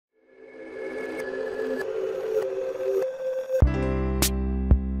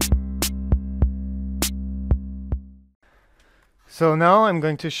So now I'm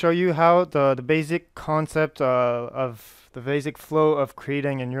going to show you how the basic concept of the basic flow of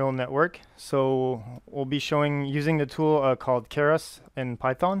creating a neural network. So we'll be showing using the tool called Keras in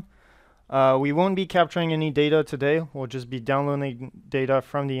Python. We won't be capturing any data today. We'll just be downloading data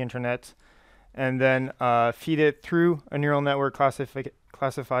from the internet and then feed it through a neural network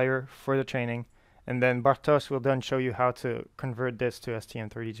classifier for the training. And then Bartosz will then show you how to convert this to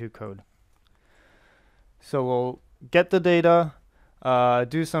STM32 code. So we'll get the data,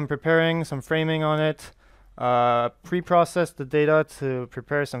 do some preparing, some framing on it, pre-process the data to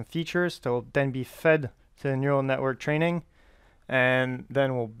prepare some features that will then be fed to the neural network training, and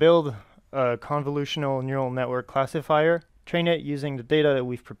then we'll build a convolutional neural network classifier, train it using the data that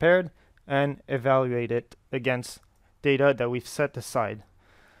we've prepared, and evaluate it against data that we've set aside.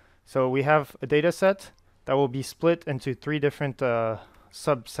 So we have a data set that will be split into three different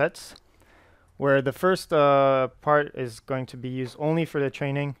subsets, where the first part is going to be used only for the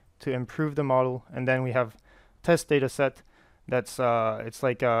training to improve the model, and then we have test data set that's it's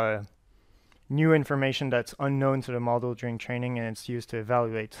like new information that's unknown to the model during training, and it's used to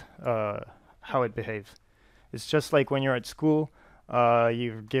evaluate how it behaves. It's just like when you're at school,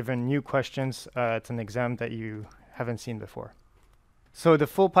 you're given new questions at an exam that you haven't seen before. So the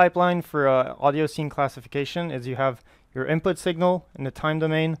full pipeline for audio scene classification is you have your input signal in the time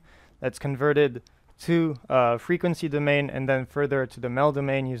domain that's converted to frequency domain and then further to the MEL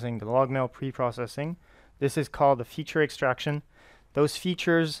domain using the log-MEL pre-processing. This is called the feature extraction. Those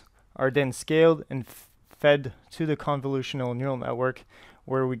features are then scaled and fed to the convolutional neural network,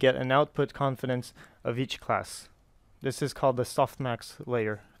 where we get an output confidence of each class. This is called the softmax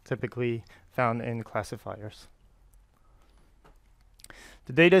layer, typically found in classifiers.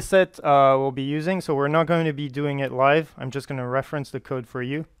 The data set we'll be using, so we're not going to be doing it live. I'm just going to reference the code for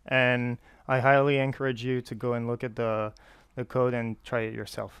you, and I highly encourage you to go and look at the code and try it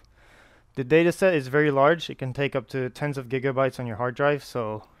yourself. The data set is very large. It can take up to tens of gigabytes on your hard drive,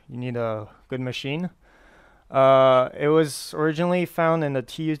 so you need a good machine. It was originally found in the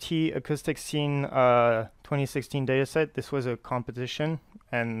TUT Acoustic Scene 2016 dataset. This was a competition,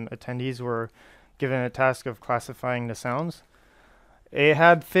 and attendees were given a task of classifying the sounds. It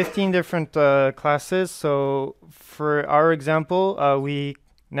had 15 different classes, so for our example, we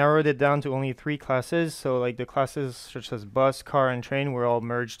narrowed it down to only 3 classes. So like the classes such as bus, car, and train were all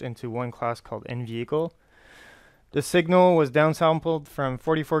merged into one class called in-vehicle. The signal was downsampled from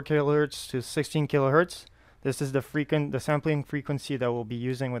 44 kilohertz to 16 kilohertz. This is the sampling frequency that we'll be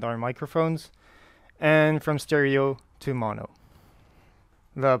using with our microphones, and from stereo to mono.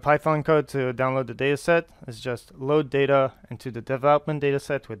 The Python code to download the dataset is just load data into the development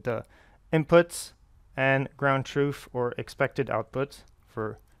dataset with the inputs and ground truth or expected output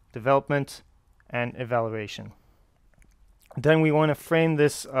for development and evaluation. Then we want to frame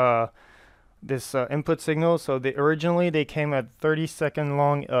this input signal. So originally they came at 30-second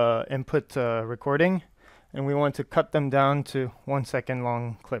long input recording, and we want to cut them down to 1-second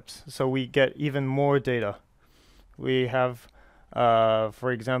long clips, so we get even more data. We have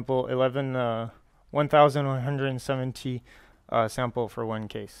for example, 1,170 sample for one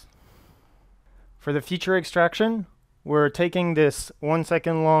case. For the feature extraction, we're taking this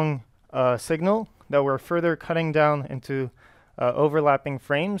 1-second long signal that we're further cutting down into overlapping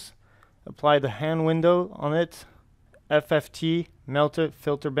frames, apply the hand window on it, FFT, melted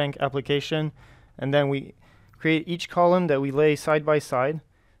filter bank application, and then we create each column that we lay side by side.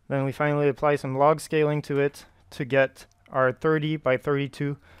 Then we finally apply some log scaling to it to get our 30 by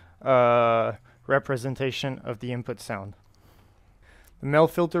 32 representation of the input sound. The MEL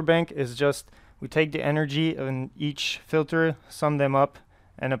filter bank is just, we take the energy in each filter, sum them up,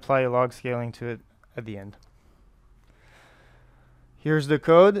 and apply log scaling to it at the end. Here's the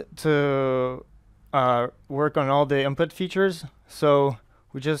code to work on all the input features. So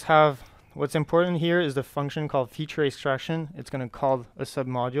we just have, what's important here is the function called feature extraction. It's going to call a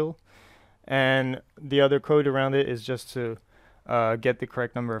submodule. And the other code around it is just to get the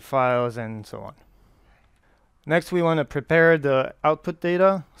correct number of files and so on. Next, we want to prepare the output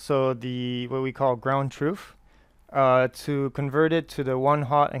data, so what we call ground truth, to convert it to the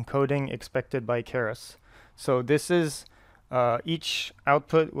one-hot encoding expected by Keras. So this is each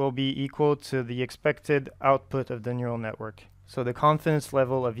output will be equal to the expected output of the neural network, so the confidence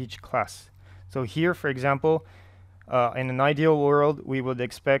level of each class. So here, for example, in an ideal world, we would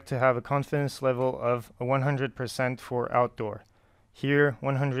expect to have a confidence level of 100% for outdoor. Here,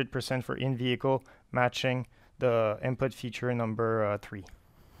 100% for in-vehicle, matching the input feature number 3.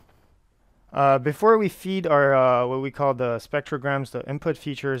 Before we feed our what we call the spectrograms, the input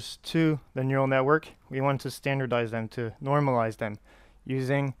features, to the neural network, we want to standardize them, to normalize them,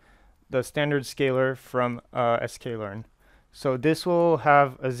 using the standard scaler from sklearn. So this will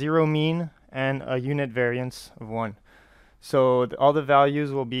have a 0 mean and a unit variance of 1. So all the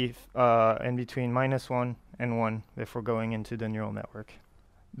values will be in between -1 and 1 if we're going into the neural network.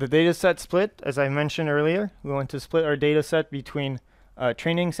 The dataset split, as I mentioned earlier, we want to split our dataset between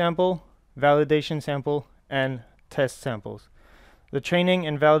training sample, validation sample, and test samples. The training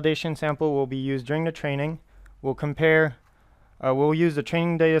and validation sample will be used during the training. We'll compare, we'll use the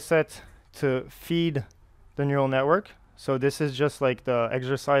training dataset to feed the neural network. So this is just like the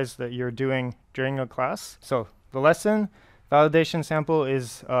exercise that you're doing during a class. So the lesson, validation sample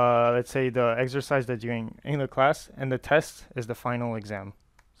is, let's say, the exercise that you're doing in the class, and the test is the final exam.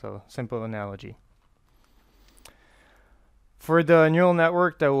 So simple analogy. For the neural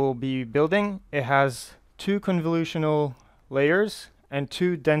network that we'll be building, it has 2 convolutional layers and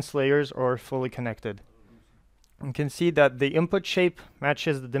 2 dense layers, or fully connected. You can see that the input shape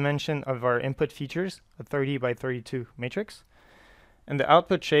matches the dimension of our input features, a 30 by 32 matrix. And the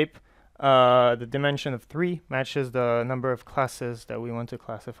output shape, the dimension of 3, matches the number of classes that we want to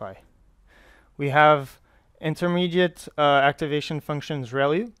classify. We have intermediate activation functions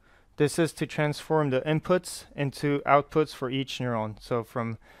ReLU. This is to transform the inputs into outputs for each neuron. So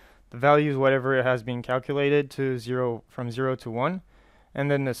from the values, whatever it has been calculated, to 0, from 0 to 1. And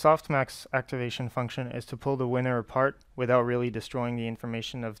then the softmax activation function is to pull the winner apart without really destroying the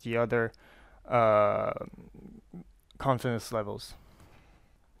information of the other confidence levels.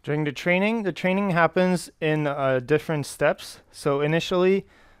 During the training happens in different steps. So initially,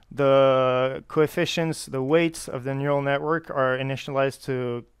 the coefficients, the weights of the neural network are initialized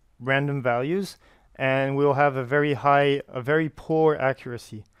to random values, and we'll have a very poor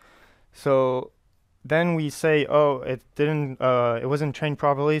accuracy. So then we say, oh, it wasn't trained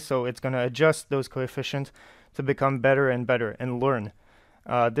properly, so it's going to adjust those coefficients to become better and better and learn.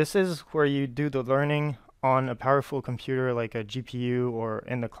 This is where you do the learning on a powerful computer like a GPU or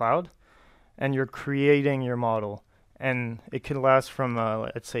in the cloud, and you're creating your model. And it can last from,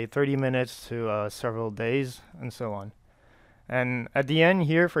 let's say, 30 minutes to several days, and so on. And at the end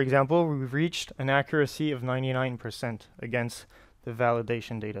here, for example, we've reached an accuracy of 99% against the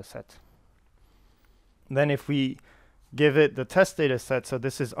validation data set. Then if we give it the test data set, so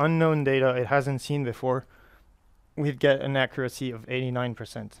this is unknown data it hasn't seen before, we'd get an accuracy of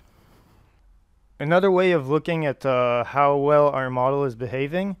 89%. Another way of looking at how well our model is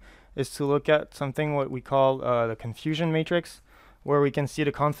behaving is to look at something what we call the confusion matrix, where we can see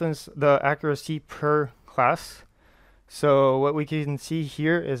the accuracy per class. So what we can see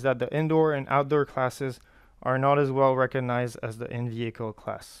here is that the indoor and outdoor classes are not as well recognized as the in-vehicle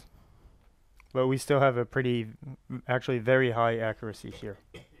class. But we still have a actually very high accuracy here.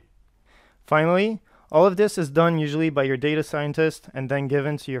 Finally, all of this is done usually by your data scientist and then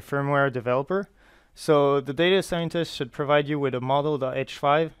given to your firmware developer. So the data scientist should provide you with a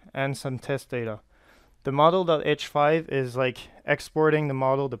model.h5 and some test data. The model.h5 is like exporting the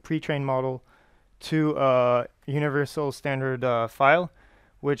model, the pre-trained model, to a universal standard file,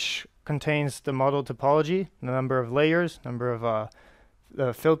 which contains the model topology, the number of layers, number of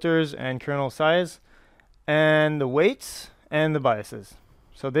the filters and kernel size, and the weights and the biases.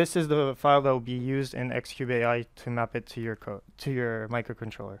 So this is the file that will be used in X-Cube.AI to map it to your code, to your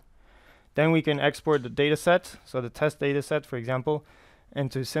microcontroller. Then we can export the dataset, so the test dataset, for example,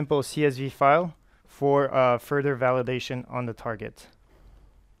 into simple CSV file for further validation on the target.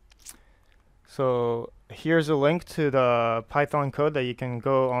 So here's a link to the Python code that you can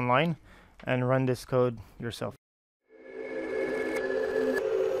go online and run this code yourself.